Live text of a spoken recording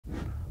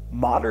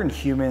Modern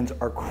humans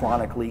are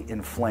chronically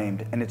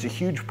inflamed, and it's a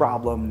huge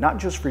problem, not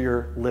just for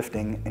your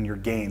lifting and your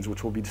gains,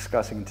 which we'll be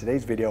discussing in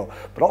today's video,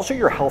 but also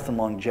your health and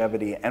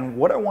longevity. And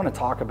what I want to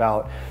talk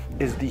about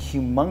is the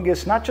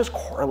humongous, not just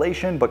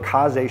correlation, but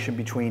causation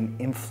between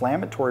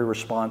inflammatory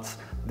response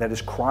that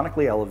is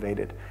chronically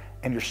elevated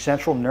and your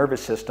central nervous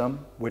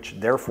system, which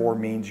therefore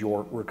means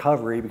your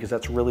recovery, because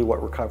that's really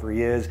what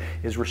recovery is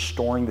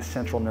restoring the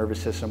central nervous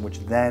system, which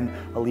then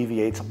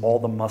alleviates all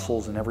the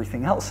muscles and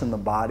everything else in the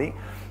body.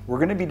 We're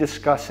going to be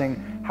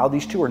discussing how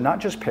these two are not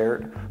just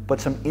paired, but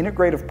some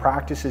integrative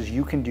practices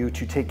you can do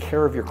to take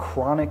care of your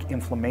chronic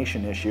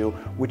inflammation issue,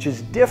 which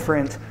is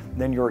different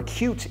than your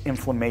acute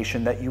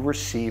inflammation that you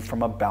receive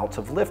from a bout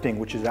of lifting,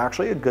 which is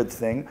actually a good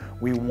thing.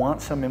 We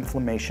want some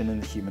inflammation in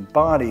the human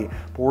body,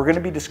 but we're going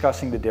to be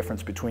discussing the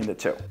difference between the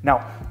two.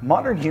 Now,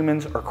 modern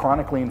humans are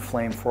chronically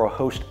inflamed for a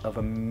host of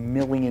a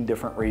million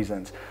different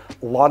reasons.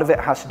 A lot of it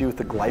has to do with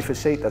the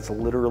glyphosate that's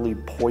literally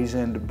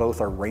poisoned both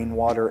our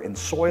rainwater and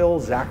soil.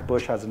 Zach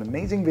Bush has an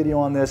amazing video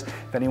on this.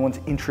 If anyone's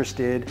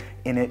interested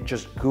in it,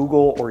 just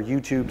Google or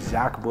YouTube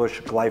Zach Bush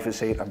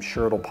glyphosate. I'm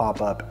sure it'll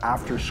pop up.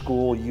 After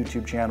School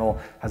YouTube channel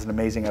has an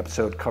amazing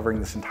episode covering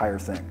this entire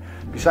thing.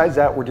 Besides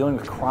that, we're dealing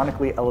with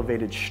chronically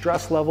elevated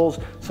stress levels,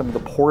 some of the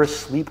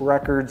poorest sleep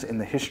records in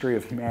the history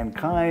of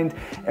mankind,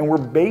 and we're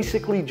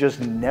basically just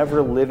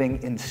never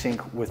living in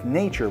sync with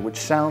nature, which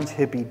sounds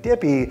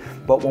hippy-dippy,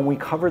 but when we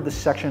cover the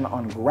section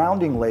on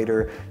grounding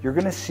later, you're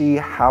gonna see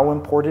how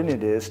important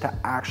it is to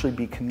actually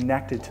be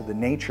connected to the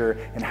nature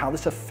and how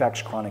this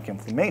affects chronic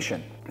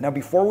inflammation. Now,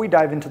 before we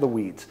dive into the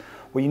weeds,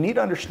 what you need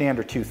to understand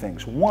are two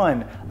things.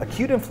 One,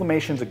 acute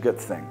inflammation is a good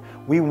thing.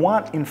 We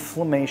want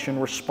inflammation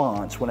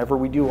response whenever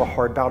we do a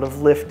hard bout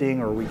of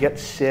lifting or we get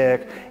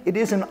sick. It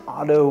is an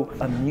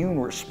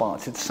autoimmune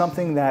response. It's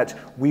something that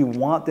we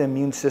want the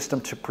immune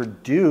system to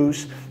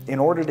produce in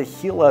order to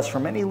heal us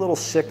from any little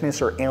sickness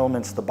or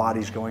ailments the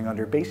body's going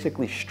under,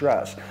 basically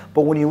stress.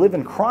 But when you live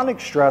in chronic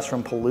stress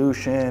from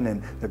pollution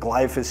and the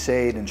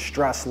glyphosate and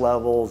stress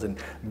levels and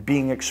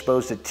being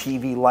exposed to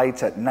TV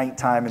lights at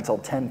nighttime until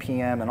 10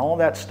 p.m. and all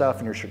that stuff,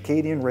 and your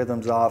circadian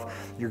rhythms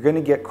off, you're going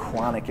to get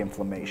chronic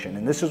inflammation.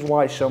 And this is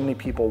why so many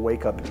people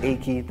wake up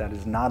achy. That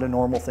is not a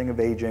normal thing of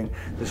aging.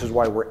 This is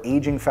why we're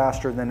aging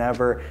faster than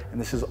ever.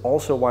 And this is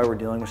also why we're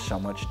dealing with so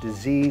much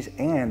disease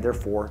and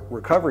therefore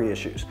recovery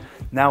issues.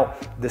 Now,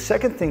 the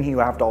second thing you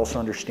have to also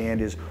understand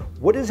is,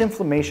 what does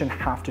inflammation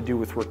have to do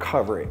with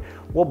recovery?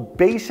 Well,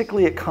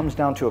 basically it comes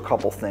down to a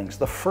couple things.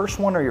 The first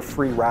one are your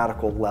free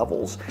radical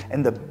levels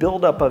and the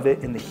buildup of it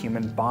in the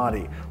human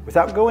body.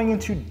 Without going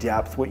into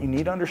depth, what you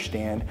need to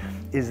understand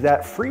is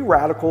that free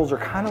radicals are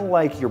kind of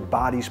like your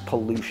body's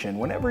pollution.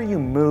 Whenever you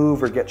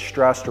move or get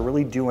stressed or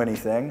really do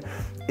anything,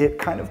 it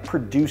kind of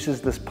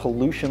produces this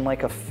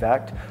pollution-like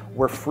effect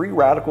where free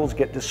radicals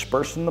get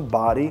dispersed in the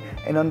body,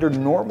 and under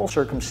normal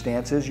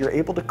circumstances, you're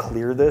able to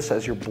clear this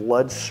as your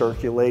blood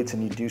circulates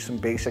and you do some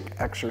basic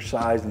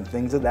exercise and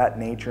things of that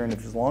nature, and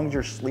as long as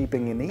you're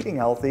sleeping and eating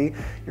healthy,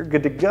 you're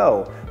good to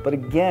go. But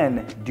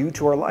again, due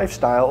to our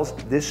lifestyles,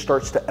 this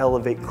starts to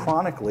elevate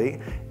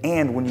chronically,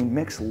 and when you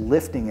mix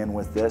lifting in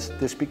with this,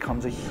 this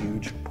becomes a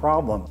huge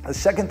problem. The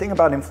second thing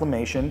about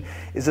inflammation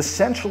is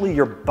essentially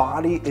your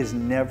body is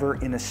never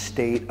in a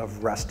state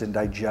of rest and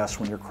digest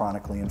when you're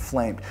chronically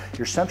inflamed.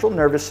 Your central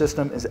nervous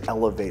system is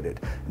elevated.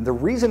 And the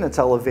reason it's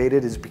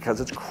elevated is because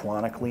it's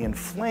chronically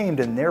inflamed,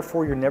 and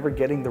therefore you're never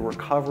getting the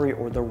recovery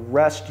or the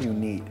rest you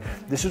need.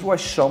 This is why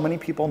so many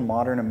people in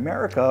modern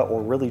America,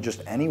 or really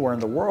just anywhere in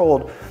the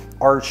world,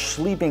 are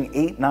sleeping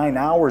 8-9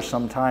 hours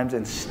sometimes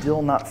and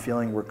still not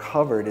feeling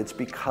recovered. It's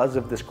because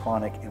of this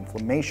chronic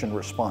inflammation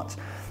response.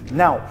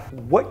 Now,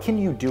 what can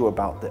you do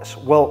about this?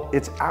 Well,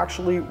 it's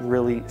actually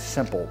really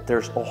simple.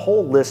 There's a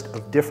whole list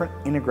of different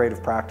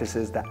integrative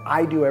practices that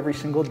I do every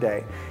single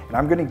day, and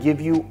I'm going to give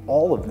you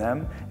all of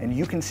them, and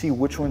you can see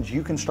which ones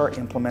you can start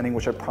implementing,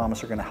 which I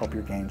promise are going to help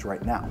your gains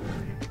right now.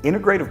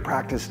 Integrative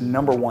practice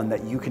number one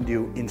that you can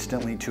do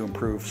instantly to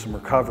improve some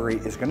recovery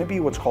is going to be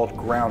what's called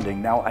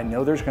grounding. Now, I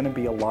know there's going to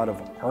be a lot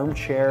of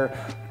armchair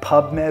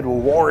PubMed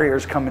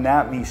warriors coming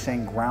at me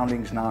saying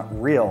grounding's not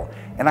real,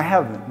 and I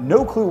have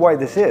no clue why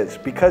this is,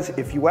 because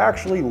if you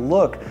actually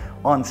look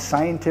on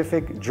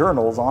scientific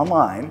journals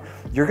online,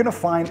 you're gonna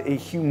find a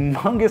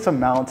humongous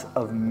amount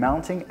of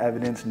mounting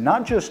evidence,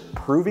 not just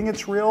proving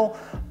it's real,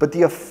 but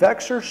the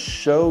effects are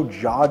so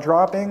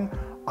jaw-dropping.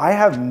 I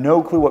have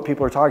no clue what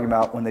people are talking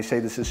about when they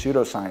say this is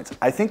pseudoscience.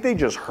 I think they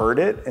just heard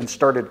it and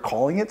started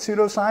calling it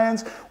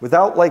pseudoscience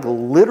without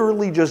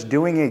literally just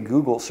doing a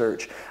Google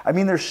search. I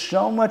mean, there's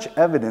so much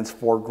evidence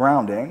for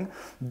grounding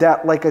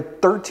that a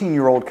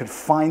 13-year-old could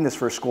find this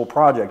for a school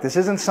project. This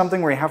isn't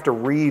something where you have to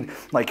read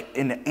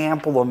an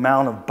ample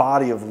amount of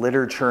body of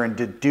literature and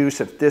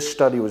deduce if this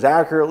study was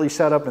accurately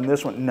set up and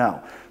this one.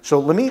 No. So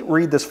let me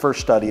read this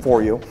first study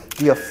for you.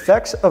 The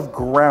effects of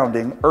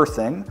grounding,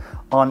 earthing,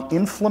 on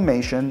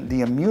inflammation,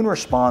 the immune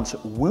response,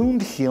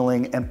 wound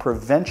healing, and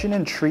prevention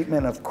and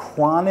treatment of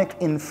chronic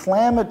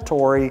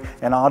inflammatory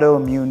and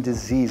autoimmune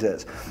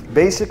diseases.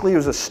 Basically, it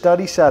was a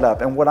study set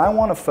up, and what I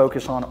want to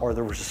focus on are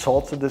the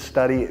results of this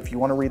study. If you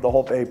want to read the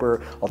whole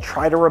paper, I'll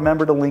try to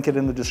remember to link it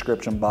in the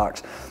description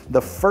box.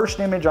 The first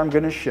image I'm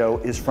going to show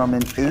is from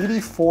an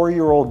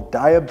 84-year-old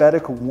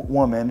diabetic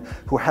woman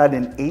who had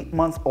an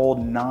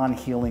 8-month-old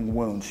non-healing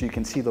wound. So you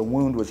can see the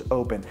wound was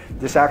open.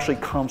 This actually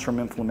comes from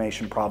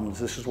inflammation problems.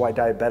 This is why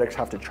diabetics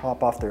have to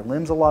chop off their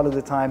limbs a lot of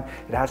the time.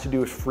 It has to do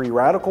with free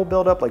radical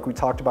buildup, like we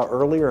talked about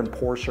earlier, and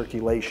poor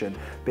circulation.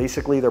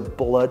 Basically, their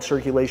blood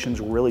circulation's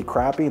really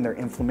crappy and their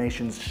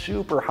inflammation's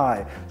super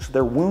high, so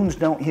their wounds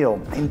don't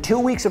heal. In 2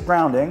 weeks of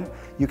grounding,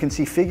 you can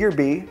see figure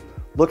B.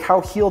 Look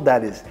how healed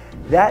that is.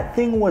 That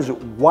thing was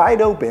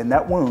wide open,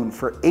 that wound,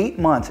 for 8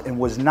 months and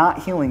was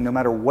not healing no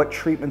matter what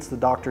treatments the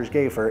doctors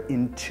gave her.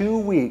 In 2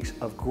 weeks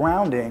of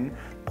grounding,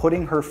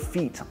 putting her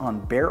feet on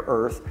bare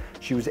earth,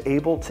 she was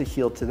able to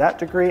heal to that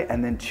degree,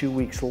 and then 2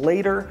 weeks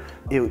later,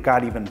 it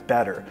got even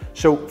better.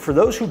 So for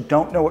those who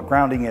don't know what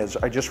grounding is,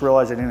 I just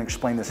realized I didn't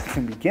explain this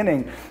in the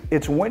beginning.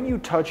 It's when you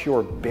touch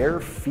your bare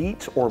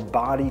feet or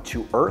body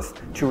to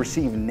earth to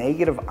receive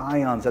negative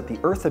ions that the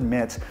earth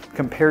emits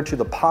compared to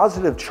the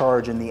positive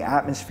charge in the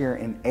atmosphere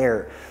and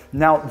air.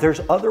 Now,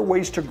 there's other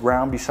ways to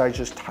ground besides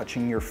just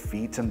touching your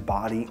feet and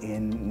body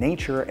in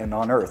nature and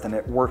on earth, and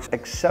it works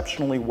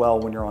exceptionally well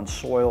when you're on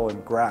soil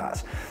and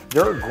grass.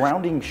 There are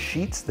grounding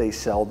sheets they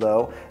sell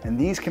though, and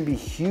these can be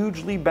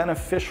hugely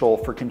beneficial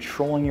for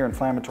controlling your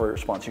inflammatory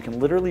response. You can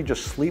literally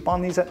just sleep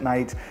on these at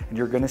night and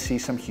you're gonna see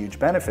some huge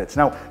benefits.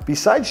 Now,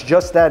 besides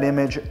just that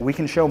image, we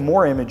can show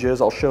more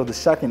images. I'll show the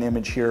second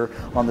image here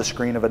on the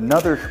screen of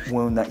another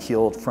wound that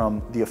healed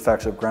from the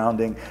effects of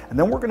grounding. And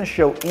then we're gonna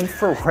show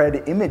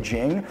infrared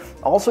imaging,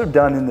 also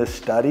done in this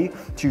study,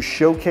 to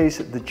showcase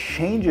the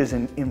changes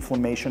in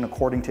inflammation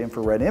according to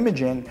infrared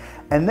imaging.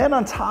 And then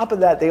on top of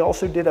that, they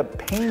also did a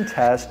pain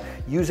test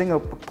using a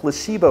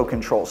placebo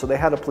control. So they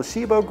had a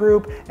placebo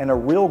group and a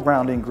real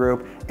grounding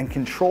group and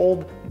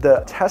controlled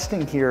the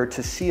testing here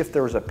to see if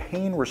there was a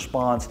pain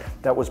response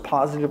that was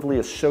positively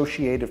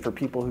associated for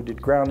people who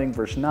did grounding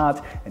versus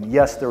not. And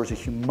yes, there was a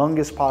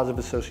humongous positive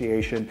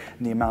association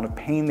in the amount of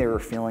pain they were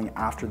feeling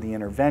after the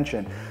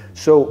intervention.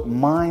 So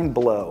mind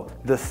blow,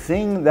 the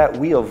thing that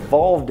we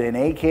evolved in,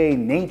 aka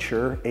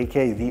nature,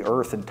 aka the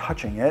earth and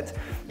touching it,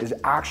 is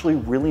actually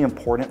really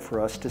important for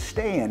us to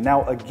stay in.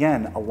 Now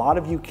again, a lot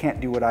of you can't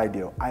do what I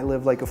do. I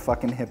live like a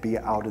fucking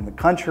hippie out in the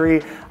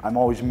country. I'm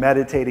always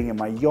meditating in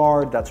my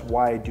yard. That's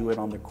why I do it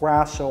on the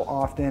grass so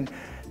often.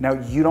 Now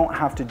you don't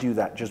have to do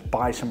that. Just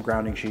buy some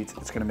grounding sheets.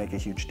 It's gonna make a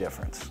huge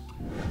difference.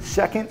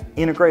 Second,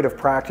 integrative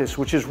practice,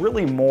 which is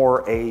really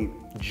more a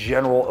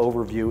general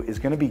overview, is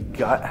gonna be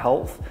gut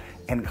health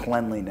and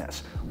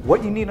cleanliness.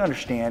 What you need to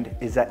understand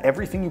is that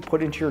everything you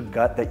put into your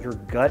gut that your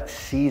gut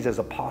sees as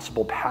a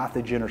possible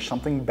pathogen or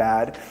something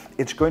bad,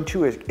 it's going to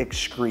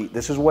excrete.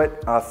 This is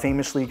what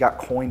famously got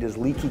coined as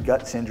leaky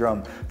gut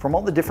syndrome. From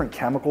all the different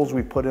chemicals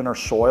we put in our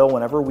soil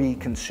whenever we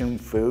consume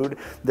food,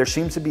 there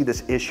seems to be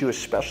this issue,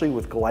 especially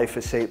with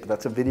glyphosate, but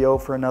that's a video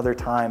for another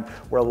time,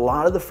 where a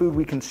lot of the food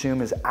we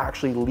consume is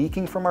actually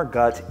leaking from our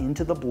guts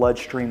into the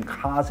bloodstream,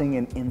 causing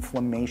an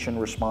inflammation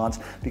response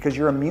because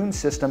your immune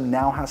system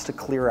now has to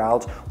clear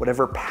out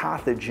whatever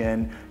pathogen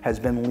has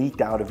been leaked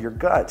out of your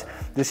gut.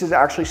 This is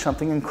actually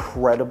something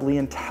incredibly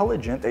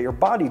intelligent that your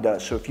body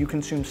does. So if you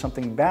consume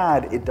something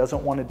bad, it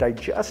doesn't want to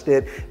digest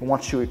it, it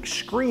wants to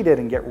excrete it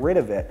and get rid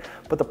of it.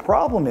 But the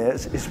problem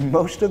is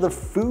most of the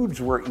foods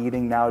we're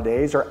eating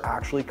nowadays are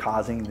actually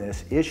causing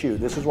this issue.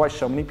 This is why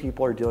so many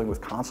people are dealing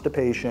with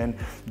constipation,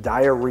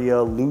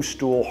 diarrhea, loose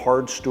stool,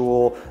 hard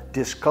stool,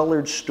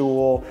 discolored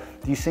stool.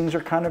 These things are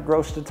kind of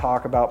gross to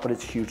talk about, but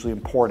it's hugely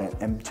important.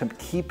 And to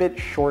keep it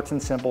short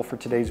and simple for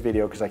today's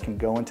video, because I can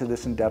go into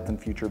this in depth in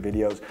future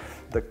videos,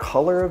 the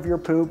color of your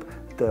poop,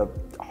 the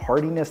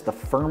hardiness, the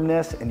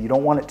firmness, and you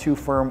don't want it too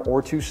firm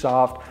or too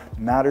soft,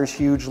 matters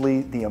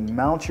hugely. The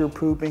amount you're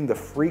pooping, the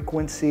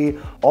frequency,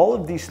 all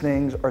of these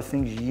things are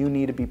things you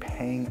need to be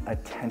paying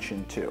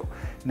attention to.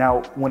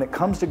 Now, when it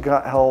comes to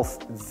gut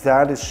health,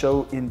 that is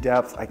so in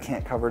depth, I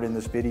can't cover it in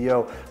this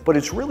video, but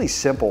it's really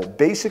simple.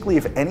 Basically,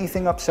 if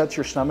anything upsets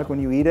your stomach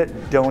when you eat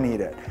it, don't eat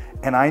it.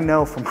 And I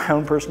know from my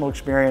own personal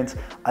experience,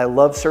 I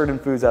love certain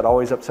foods that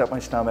always upset my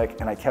stomach,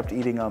 and I kept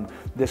eating them.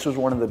 This was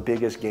one of the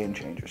biggest game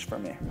changers for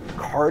me.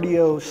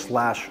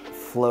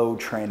 Cardio/flow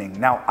training.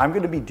 Now, I'm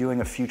gonna be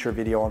doing a future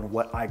video on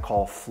what I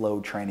call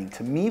flow training.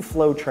 To me,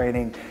 flow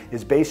training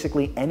is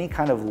basically any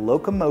kind of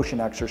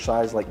locomotion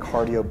exercise like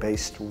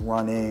cardio-based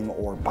running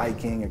or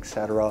biking,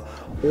 etc.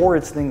 Or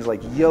it's things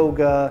like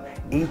yoga,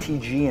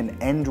 ATG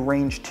and end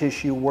range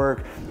tissue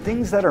work,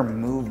 things that are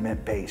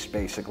movement-based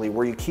basically,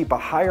 where you keep a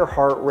higher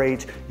heart rate,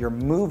 you're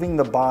moving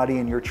the body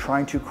and you're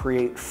trying to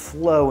create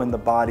flow in the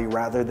body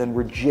rather than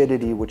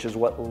rigidity, which is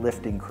what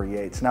lifting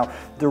creates. Now,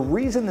 the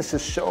reason this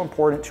this is so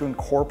important to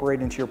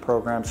incorporate into your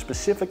program,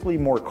 specifically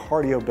more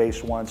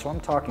cardio-based ones. So I'm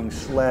talking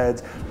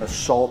sleds,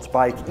 assault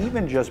bike,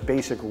 even just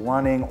basic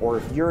running, or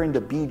if you're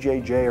into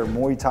BJJ or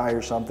Muay Thai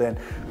or something,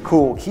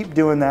 cool, keep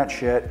doing that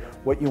shit.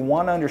 What you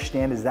want to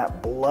understand is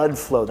that blood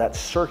flow, that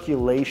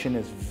circulation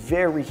is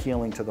very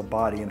healing to the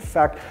body. In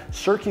fact,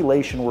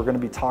 circulation, we're going to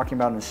be talking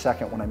about in a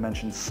second when I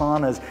mention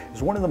saunas,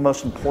 is one of the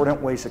most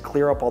important ways to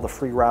clear up all the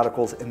free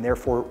radicals and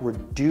therefore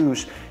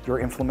reduce your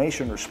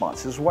inflammation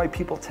response. This is why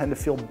people tend to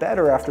feel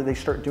better after they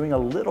start doing a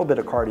little bit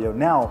of cardio.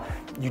 Now,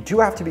 you do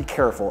have to be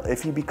careful.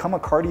 If you become a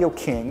cardio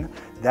king,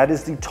 that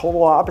is the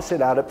total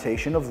opposite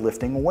adaptation of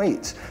lifting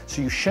weights.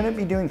 So you shouldn't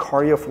be doing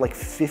cardio for like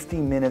 50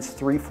 minutes,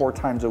 3-4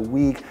 times a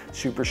week,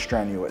 super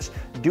strenuous.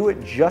 Do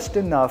it just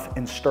enough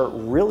and start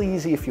real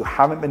easy if you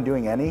haven't been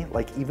doing any,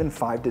 like even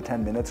 5 to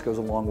 10 minutes goes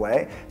a long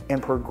way,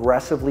 and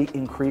progressively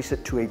increase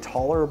it to a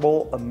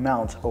tolerable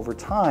amount over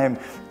time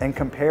and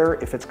compare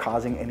if it's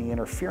causing any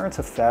interference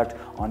effect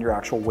on your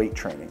actual weight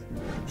training.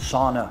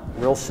 Sauna,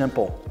 real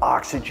simple.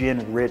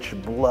 Oxygen-rich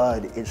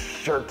blood is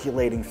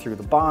circulating through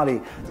the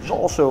body. There's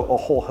also a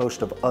whole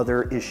host of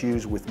other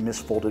issues with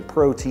misfolded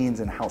proteins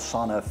and how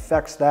sauna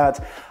affects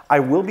that. I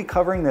will be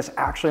covering this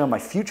actually on my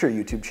future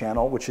YouTube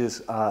channel, which is,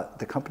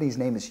 the company's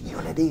name is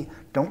Unity.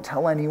 Don't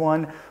tell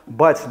anyone,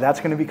 but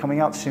that's going to be coming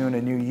out soon.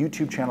 A new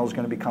YouTube channel is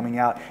going to be coming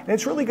out, and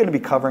it's really going to be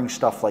covering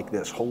stuff like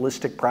this: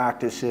 holistic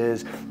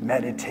practices,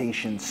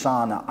 meditation,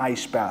 sauna,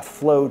 ice bath,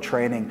 flow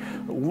training,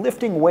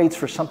 lifting weights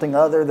for something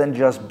other than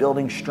just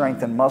building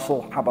strength and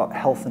muscle. How about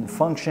health and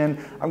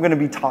function? I'm going to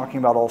be talking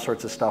about all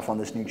sorts of stuff on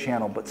this new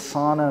channel, but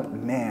sauna,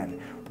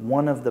 man,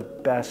 one of the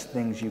best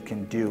things you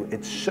can do.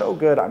 It's so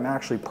good. I'm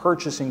actually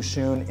purchasing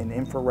soon an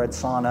infrared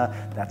sauna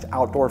that's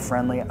outdoor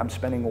friendly. I'm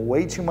spending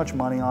way too much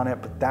money on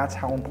it, but that's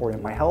how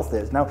important my health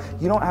is. Now,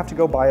 you don't have to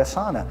go buy a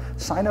sauna.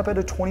 Sign up at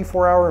a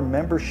 24-hour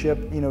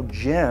membership,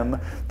 gym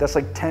that's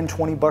like 10,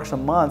 20 bucks a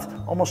month.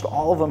 Almost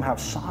all of them have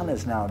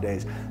saunas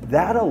nowadays.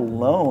 That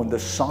alone, the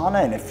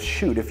sauna, and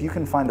if you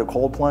can find a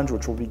cold plunge,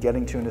 which we'll be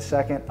getting to in a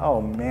second,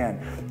 oh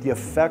man, the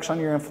effects on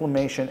your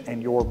inflammation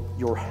and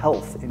your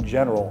health in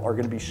general are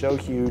gonna be so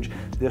huge.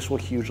 This will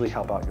hugely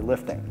help out your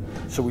lifting.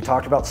 So we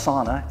talked about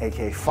sauna,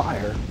 aka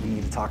fire. We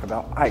need to talk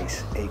about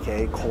ice,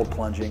 aka cold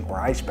plunging or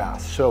ice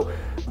baths. So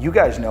you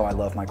guys know I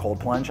love my cold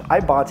plunge.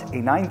 I bought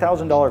a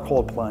 $9,000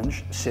 cold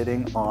plunge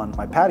sitting on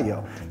my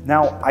patio.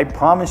 Now, I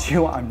promise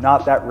you I'm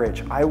not that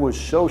rich. I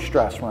was so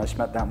stressed when I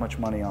spent that much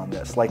money on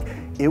this. Like,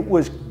 it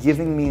was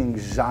giving me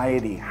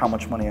anxiety how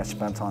much money I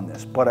spent on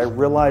this. But I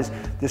realized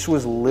this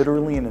was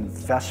literally an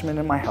investment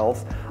in my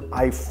health.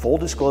 I, full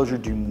disclosure,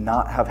 do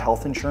not have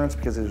health insurance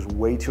because it is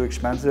way too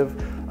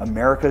expensive.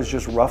 America is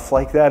just rough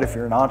like that. If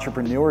you're an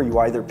entrepreneur, you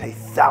either pay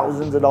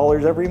thousands of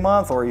dollars every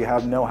month or you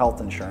have no health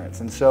insurance.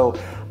 And so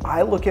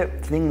I look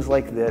at things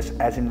like this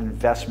as an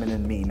investment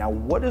in me. Now,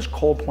 what does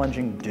cold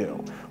plunging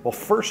do? Well,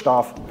 first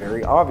off,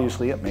 very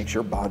obviously, it makes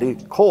your body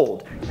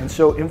cold. And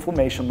so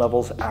inflammation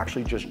levels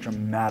actually just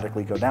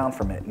dramatically go down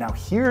from it. Now,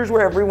 here's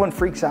where everyone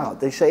freaks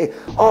out. They say,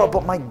 oh,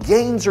 but my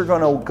gains are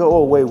gonna go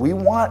away. We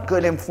want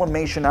good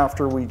inflammation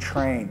after we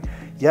train.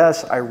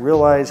 Yes, I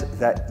realize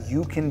that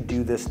you can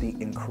do this the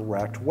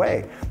incorrect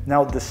way.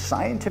 Now, the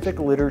scientific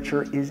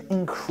literature is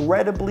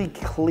incredibly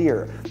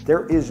clear.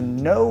 There is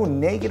no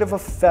negative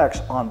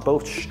effects on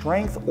both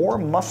strength or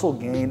muscle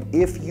gain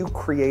if you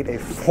create a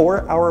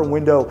 4-hour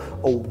window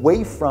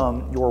away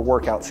from your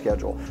workout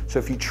schedule. So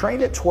if you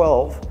train at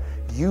 12,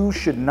 you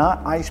should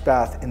not ice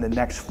bath in the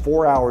next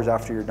 4 hours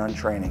after you're done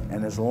training.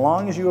 And as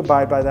long as you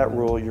abide by that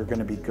rule, you're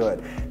gonna be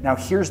good. Now,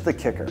 here's the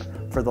kicker.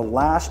 For the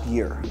last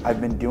year, I've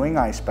been doing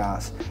ice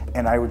baths,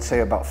 and I would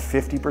say about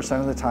 50%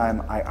 of the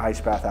time, I ice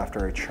bath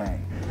after I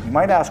train. You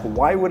might ask,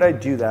 why would I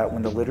do that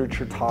when the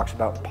literature talks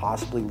about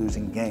possibly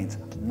losing gains?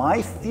 My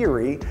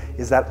theory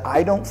is that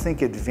I don't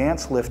think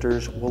advanced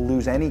lifters will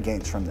lose any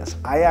gains from this.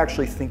 I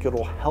actually think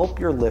it'll help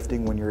your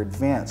lifting when you're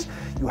advanced.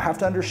 You have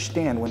to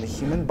understand, when the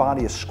human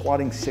body is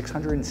squatting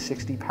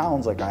 660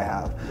 pounds like I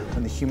have,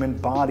 when the human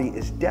body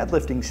is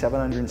deadlifting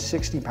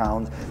 760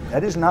 pounds,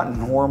 that is not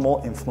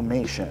normal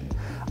inflammation.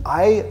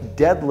 I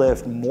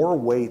deadlift more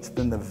weights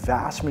than the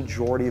vast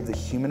majority of the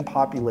human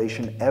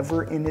population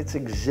ever in its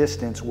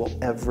existence will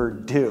ever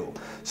do.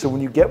 So when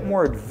you get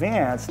more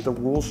advanced, the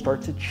rules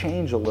start to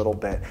change a little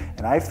bit.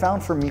 And I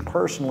found, for me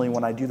personally,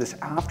 when I do this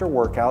after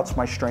workouts,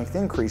 my strength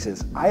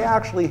increases. I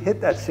actually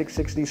hit that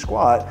 660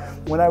 squat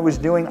when I was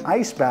doing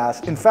ice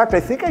baths. In fact, I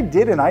think I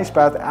did an ice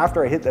bath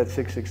after I hit that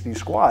 660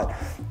 squat.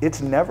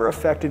 It's never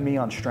affected me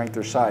on strength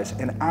or size.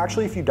 And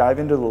actually, if you dive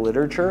into the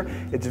literature,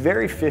 it's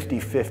very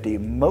 50-50.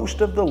 Most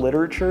of the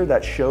literature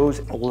that shows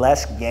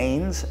less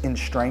gains in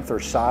strength or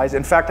size.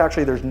 In fact,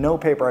 actually, there's no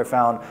paper I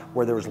found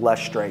where there was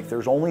less strength.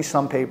 There's only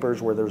some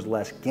papers where there's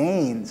less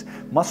gains,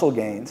 muscle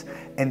gains,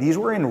 and these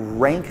were in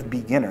rank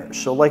beginners.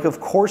 So like, of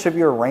course, if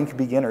you're a rank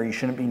beginner, you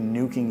shouldn't be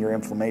nuking your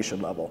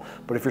inflammation level.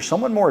 But if you're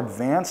someone more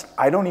advanced,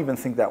 I don't even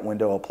think that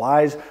window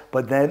applies.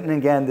 But then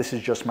again, this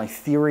is just my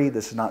theory.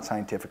 This is not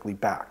scientifically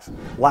backed.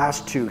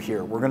 Last two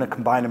here, we're gonna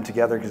combine them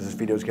together because this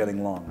video is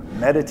getting long.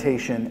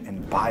 Meditation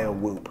and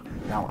bio-whoop.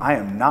 Now, I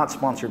am not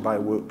sponsored by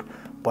Whoop,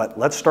 but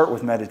let's start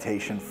with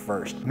meditation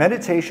first.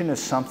 Meditation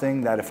is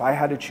something that if I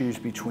had to choose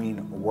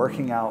between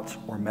working out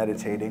or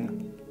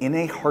meditating, in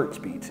a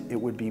heartbeat,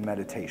 it would be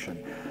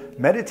meditation.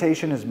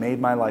 Meditation has made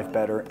my life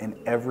better in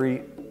every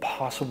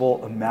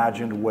possible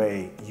imagined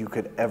way you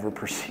could ever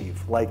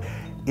perceive. Like,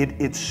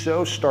 it's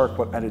so stark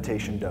what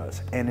meditation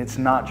does. And it's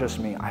not just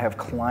me. I have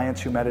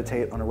clients who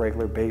meditate on a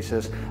regular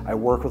basis. I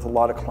work with a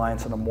lot of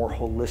clients in a more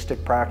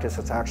holistic practice.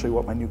 That's actually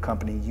what my new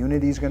company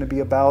Unity is going to be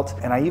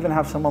about. And I even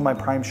have some of my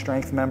Prime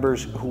Strength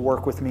members who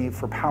work with me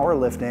for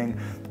powerlifting,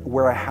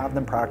 where I have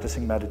them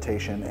practicing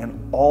meditation,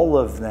 and all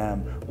of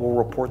them will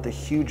report the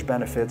huge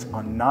benefits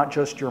on not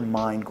just your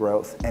mind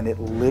growth, and it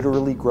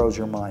literally grows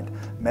your mind.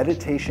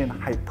 Meditation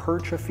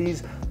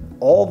hypertrophies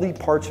all the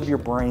parts of your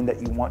brain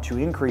that you want to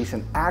increase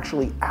and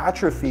actually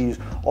atrophies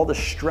all the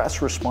stress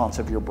response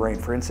of your brain.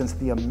 For instance,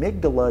 the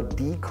amygdala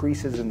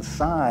decreases in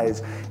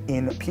size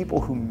in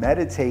people who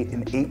meditate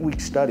in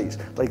 8-week studies.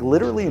 Like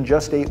literally in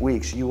just 8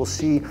 weeks, you will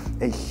see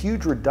a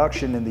huge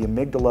reduction in the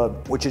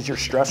amygdala, which is your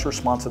stress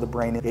response of the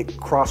brain. It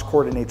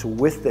cross-coordinates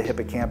with the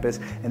hippocampus,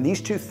 and these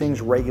two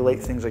things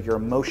regulate things like your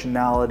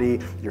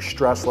emotionality, your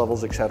stress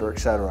levels, et cetera, et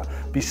cetera.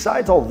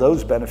 Besides all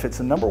those benefits,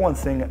 the number one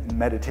thing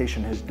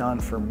meditation has done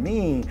for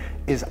me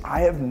is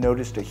I have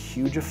noticed a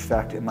huge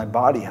effect in my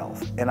body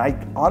health. And I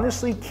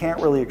honestly can't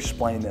really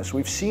explain this.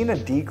 We've seen a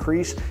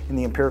decrease in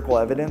the empirical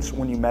evidence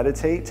when you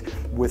meditate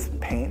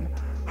with pain.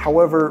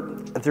 However,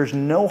 there's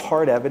no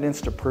hard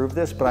evidence to prove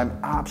this, but I'm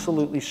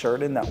absolutely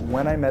certain that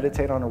when I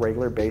meditate on a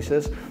regular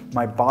basis,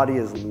 my body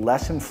is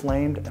less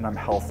inflamed and I'm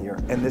healthier.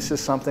 And this is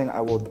something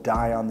I will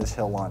die on this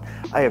hill on.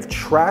 I have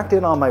tracked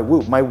it on my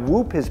Whoop. My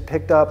Whoop has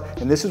picked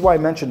up, and this is why I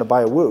mentioned to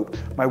buy a Whoop.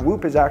 My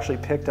Whoop has actually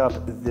picked up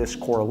this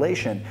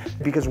correlation,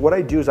 because what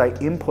I do is I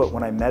input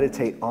when I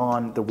meditate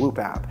on the Whoop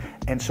app.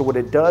 And so what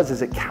it does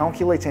is it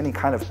calculates any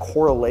kind of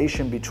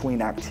correlation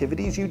between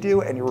activities you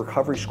do and your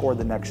recovery score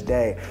the next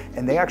day.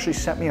 And they actually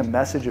sent me a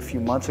message a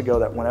few months ago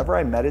that whenever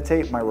I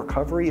meditate, my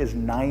recovery is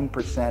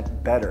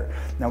 9% better.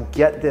 Now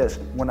get this,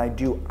 when I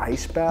do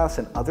ice baths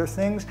and other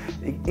things,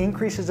 it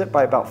increases it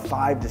by about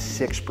 5 to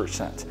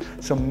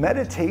 6%. So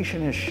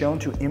meditation is shown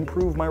to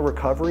improve my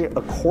recovery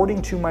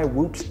according to my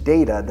Whoop's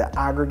data, the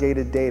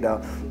aggregated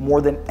data, more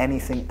than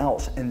anything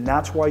else. And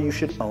that's why you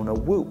should own a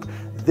Whoop.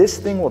 This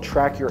thing will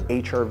track your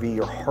HRV,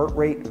 your heart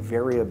rate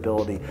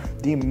variability,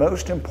 the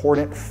most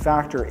important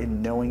factor in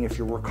knowing if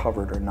you're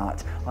recovered or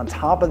not. On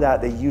top of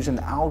that, they use an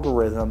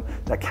algorithm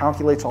that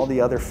calculates all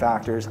the other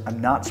factors. I'm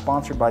not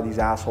sponsored by these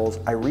assholes.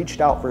 I reached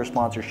out for a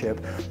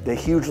sponsorship. They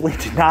hugely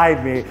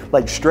denied me,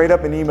 like straight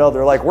up an email.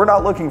 They're like, we're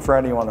not looking for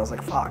anyone. I was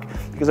like, fuck,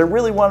 because I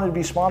really wanted to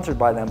be sponsored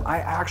by them. I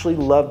actually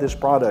love this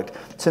product.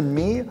 To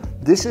me,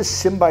 this is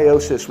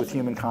symbiosis with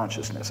human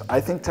consciousness.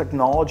 I think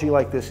technology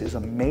like this is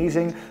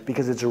amazing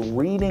because it's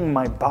reading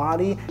my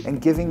body and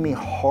giving me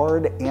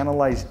hard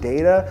analyzed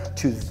data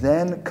to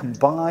then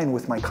combine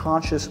with my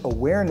conscious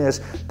awareness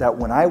that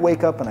when I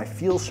wake up and I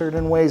feel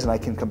certain ways and I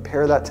can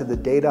compare that to the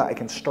data, I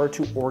can start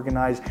to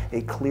organize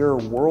a clearer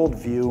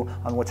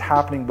worldview on what's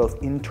happening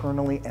both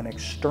internally and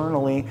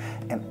externally.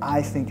 And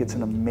I think it's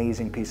an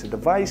amazing piece of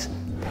device.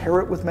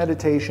 Pair it with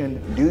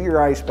meditation, do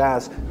your ice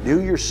baths,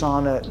 do your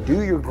sauna,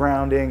 do your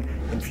grounding.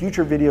 In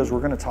future videos, we're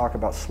going to talk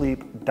about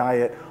sleep,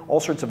 diet, all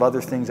sorts of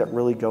other things that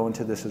really go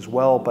into this as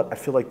well, but I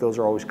feel like those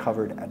are always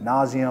covered ad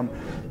nauseum.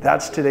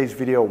 That's today's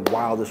video.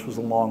 Wow, this was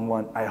a long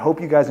one. I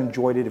hope you guys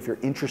enjoyed it. If you're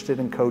interested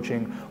in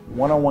coaching,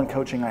 one-on-one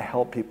coaching, I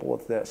help people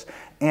with this.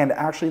 And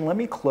actually, let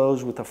me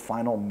close with a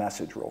final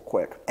message real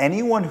quick.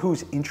 Anyone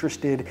who's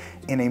interested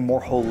in a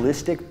more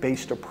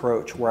holistic-based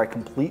approach where I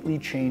completely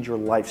change your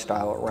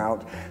lifestyle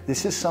around,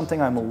 this is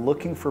something I'm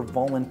looking for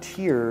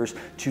volunteers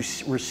to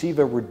receive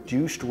a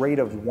reduced rate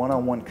of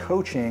one-on-one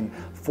coaching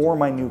for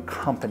my new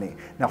company.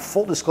 Now,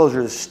 full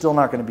disclosure, this is still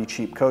not going to be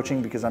cheap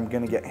coaching because I'm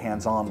going to get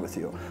hands-on with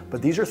you.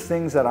 But these are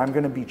things that I'm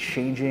going to be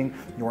changing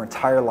your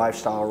entire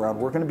lifestyle around.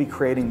 We're going to be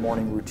creating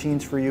morning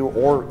routines for you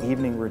or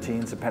evening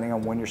routines, depending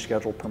on when your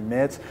schedule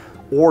permits,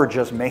 or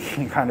just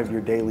making kind of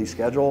your daily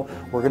schedule.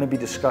 We're going to be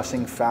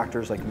discussing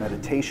factors like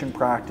meditation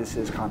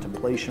practices,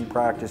 contemplation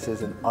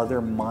practices, and other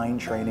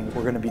mind training.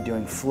 We're going to be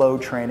doing flow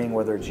training,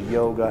 whether it's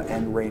yoga,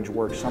 end range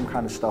work, some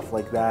kind of stuff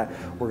like that.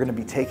 We're going to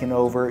be taking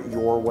over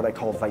your what I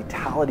call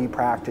vitality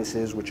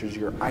practices, which is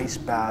your ice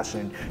baths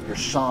and your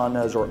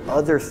saunas or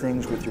other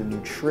things with your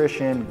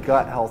nutrition,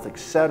 gut health,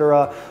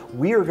 etc.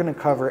 We are going to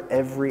cover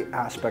every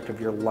aspect of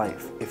your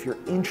life. If you're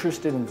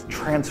interested in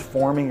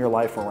transforming your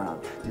life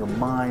around, your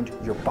mind,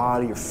 your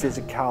body, your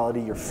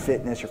physicality, your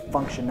fitness, your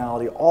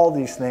functionality, all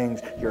these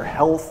things, your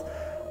health,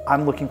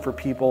 I'm looking for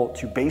people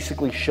to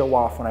basically show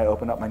off when I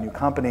open up my new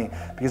company,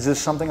 because this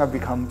is something I've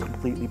become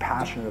completely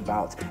passionate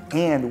about.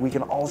 And we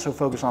can also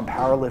focus on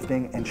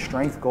powerlifting and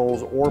strength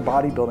goals or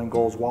bodybuilding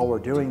goals while we're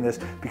doing this,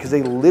 because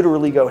they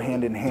literally go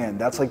hand in hand.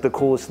 That's like the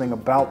coolest thing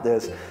about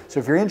this. So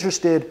if you're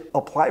interested,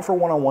 apply for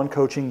one-on-one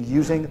coaching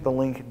using the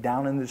link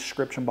down in the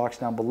description box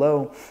down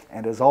below.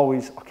 And as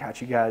always, I'll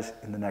catch you guys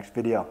in the next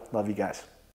video. Love you guys.